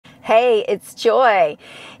Hey, it's Joy.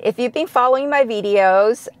 If you've been following my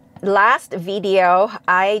videos, last video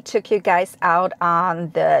I took you guys out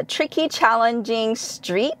on the tricky, challenging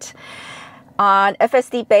street on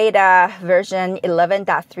FSD beta version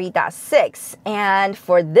 11.3.6, and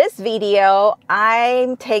for this video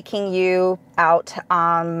I'm taking you out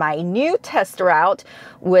on my new test route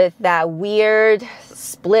with that weird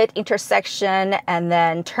split intersection and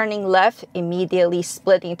then turning left, immediately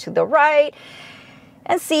splitting to the right,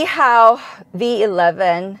 and see how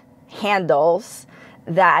V11 handles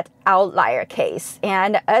that outlier case.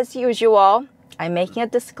 And as usual, I'm making a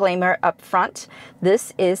disclaimer up front.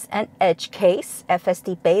 This is an edge case.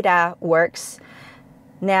 FSD beta works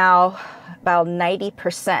now about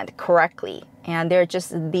 90% correctly. And there are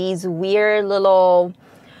just these weird little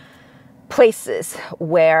places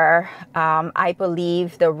where I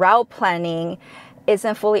believe the route planning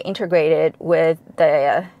isn't fully integrated with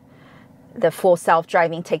the full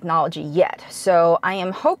self-driving technology yet. So I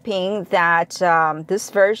am hoping that this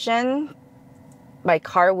version, my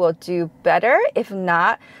car will do better. If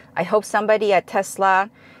not, I hope somebody at Tesla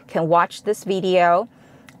can watch this video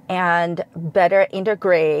and better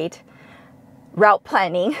integrate route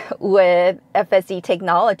planning with FSD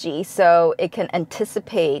technology so it can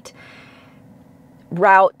anticipate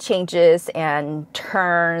route changes and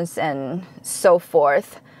turns and so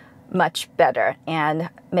forth much better and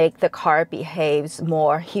make the car behaves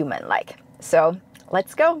more human-like. So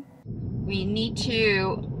let's go. We need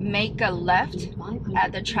to make a left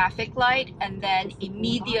at the traffic light and then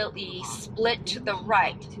immediately split to the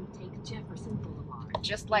right,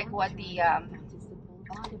 just like what the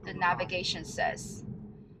navigation says.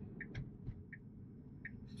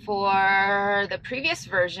 For the previous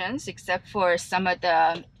versions, except for some of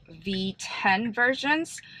the V10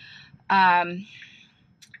 versions,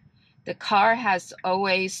 the car has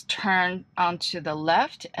always turned onto the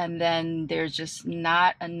left, and then there's just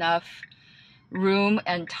not enough room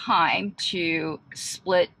and time to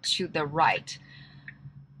split to the right.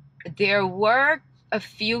 There were a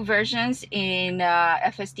few versions in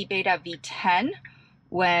FSD Beta V10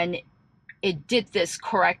 when it did this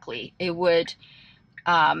correctly. It would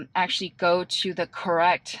actually go to the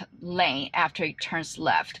correct lane after it turns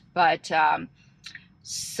left. But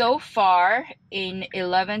so far in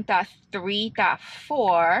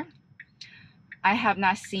 11.3.4, I have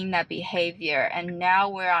not seen that behavior, and now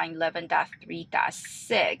we're on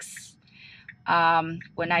 11.3.6.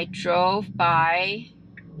 When I drove by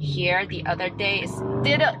here the other day,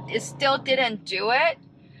 it still didn't do it,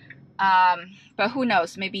 but who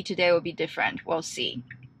knows, maybe today will be different. We'll see.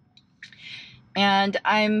 And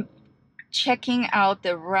I'm checking out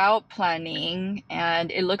the route planning, and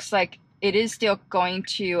it looks like it is still going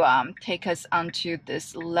to take us onto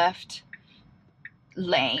this left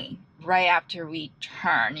lane right after we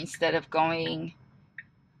turn, instead of going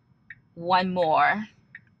one more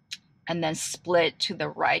and then split to the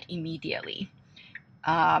right immediately.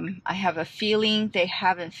 I have a feeling they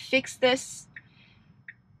haven't fixed this,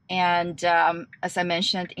 and as I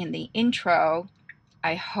mentioned in the intro,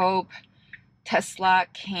 I hope Tesla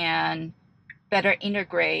can better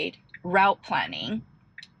integrate route planning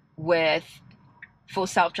with full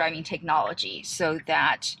self-driving technology so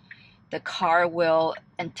that the car will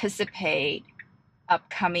anticipate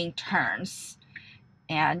upcoming turns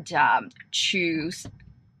and choose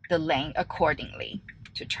the lane accordingly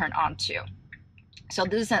to turn onto. So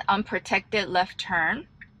this is an unprotected left turn,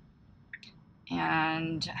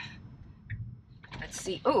 and let's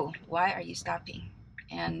see. Oh, why are you stopping?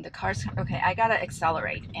 And the car's okay. I gotta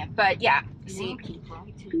accelerate, but yeah, see,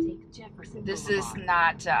 this is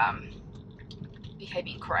not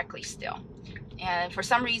behaving correctly still. And for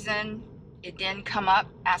some reason, it didn't come up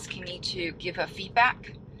asking me to give a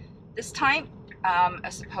feedback this time,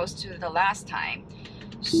 as opposed to the last time.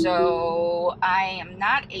 So I am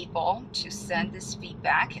not able to send this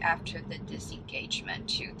feedback after the disengagement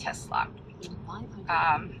to Tesla.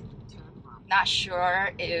 Not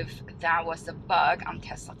sure if that was a bug on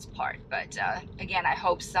Tesla's part, but again, I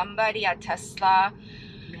hope somebody at Tesla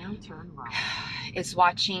is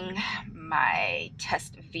watching my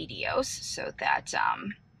test videos so that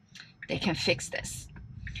they can fix this.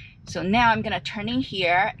 So now I'm gonna turn in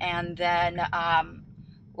here, and then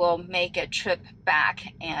we'll make a trip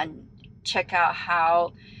back and check out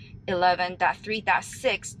how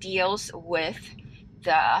 11.3.6 deals with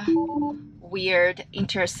the weird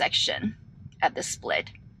intersection at the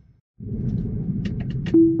split.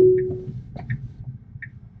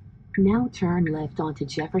 Now turn left onto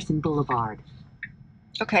Jefferson Boulevard.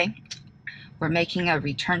 Okay, we're making a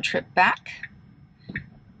return trip back,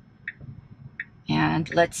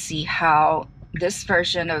 and let's see how this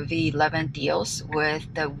version of V11 deals with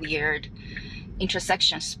the weird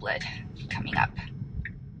intersection split coming up.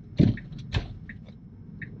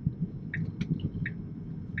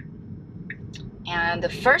 And the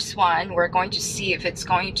first one, we're going to see if it's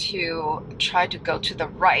going to try to go to the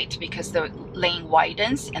right because the lane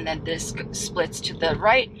widens and then this splits to the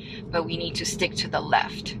right, but we need to stick to the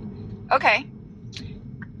left. Okay,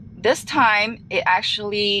 this time it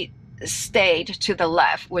actually stayed to the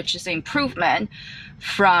left, which is an improvement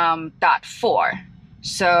from dot 4.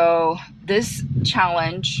 So this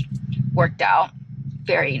challenge worked out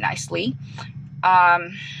very nicely,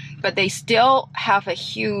 but they still have a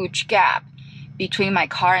huge gap between my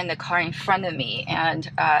car and the car in front of me.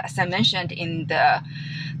 And as I mentioned in the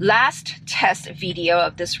last test video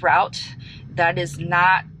of this route, that is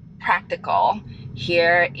not practical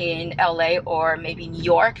here in LA or maybe New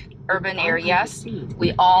York, urban areas.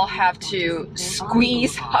 We all have to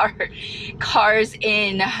squeeze our cars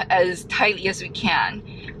in as tightly as we can.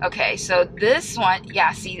 Okay, so this one,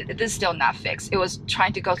 yeah, see, this is still not fixed. It was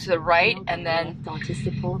trying to go to the right, and then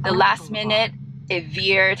the last minute, it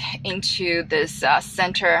veered into this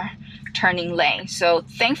center turning lane. So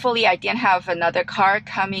thankfully, I didn't have another car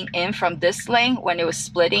coming in from this lane when it was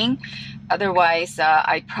splitting. Otherwise,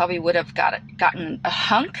 I probably would have gotten a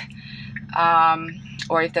hunk,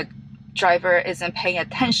 or if the driver isn't paying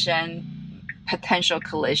attention, potential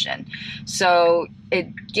collision. So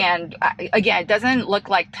again, it doesn't look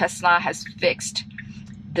like Tesla has fixed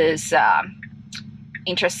this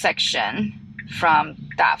intersection from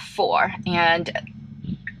dot 4. And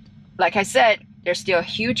like I said, there's still a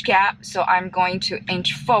huge gap, so I'm going to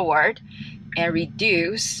inch forward and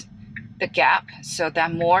reduce the gap so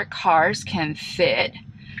that more cars can fit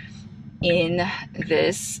in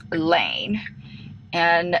this lane.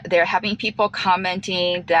 And they're having people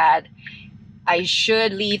commenting that I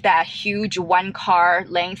should leave that huge 1 car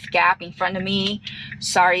length gap in front of me.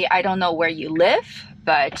 Sorry, I don't know where you live,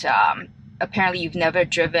 but apparently you've never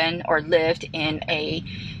driven or lived in a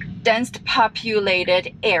dense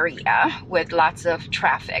populated area with lots of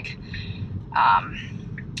traffic.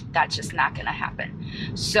 That's just not gonna happen.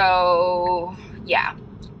 So yeah,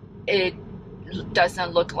 it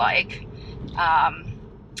doesn't look like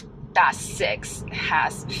dot 6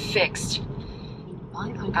 has fixed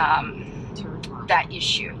that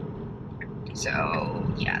issue.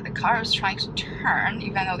 So yeah, the car is trying to turn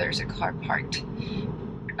even though there's a car parked.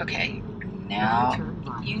 Okay, now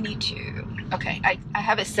you need to, okay, I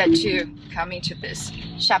have it set to come into this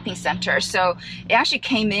shopping center. So it actually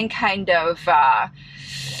came in kind of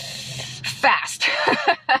fast.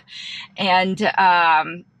 And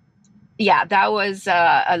yeah, that was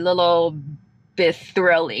a little bit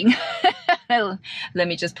thrilling. Let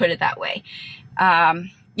me just put it that way.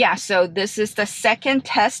 Yeah, so this is the second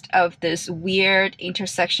test of this weird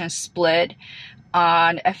intersection split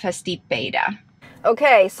on FSD beta.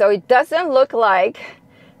 Okay, so it doesn't look like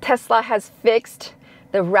Tesla has fixed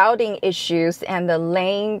the routing issues and the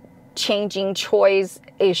lane changing choice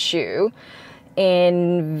issue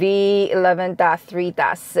in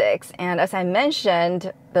V11.3.6. And as I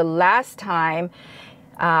mentioned the last time,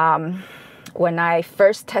 when I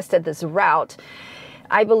first tested this route,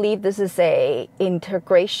 I believe this is a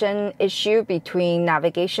integration issue between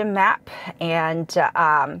navigation map and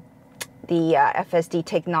the FSD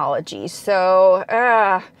technology. So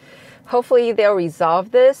hopefully they'll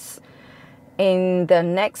resolve this in the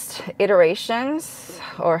next iterations,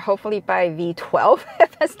 or hopefully by V12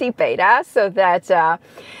 FSD beta, so that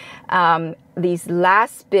these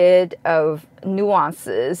last bit of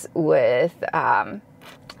nuances with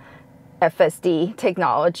FSD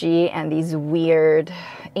technology and these weird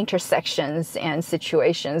intersections and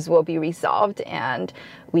situations will be resolved, and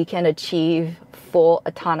we can achieve full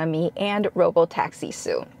autonomy and robotaxi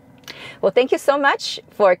soon. Well, thank you so much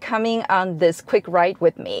for coming on this quick ride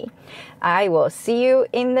with me. I will see you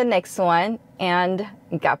in the next one, and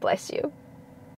God bless you.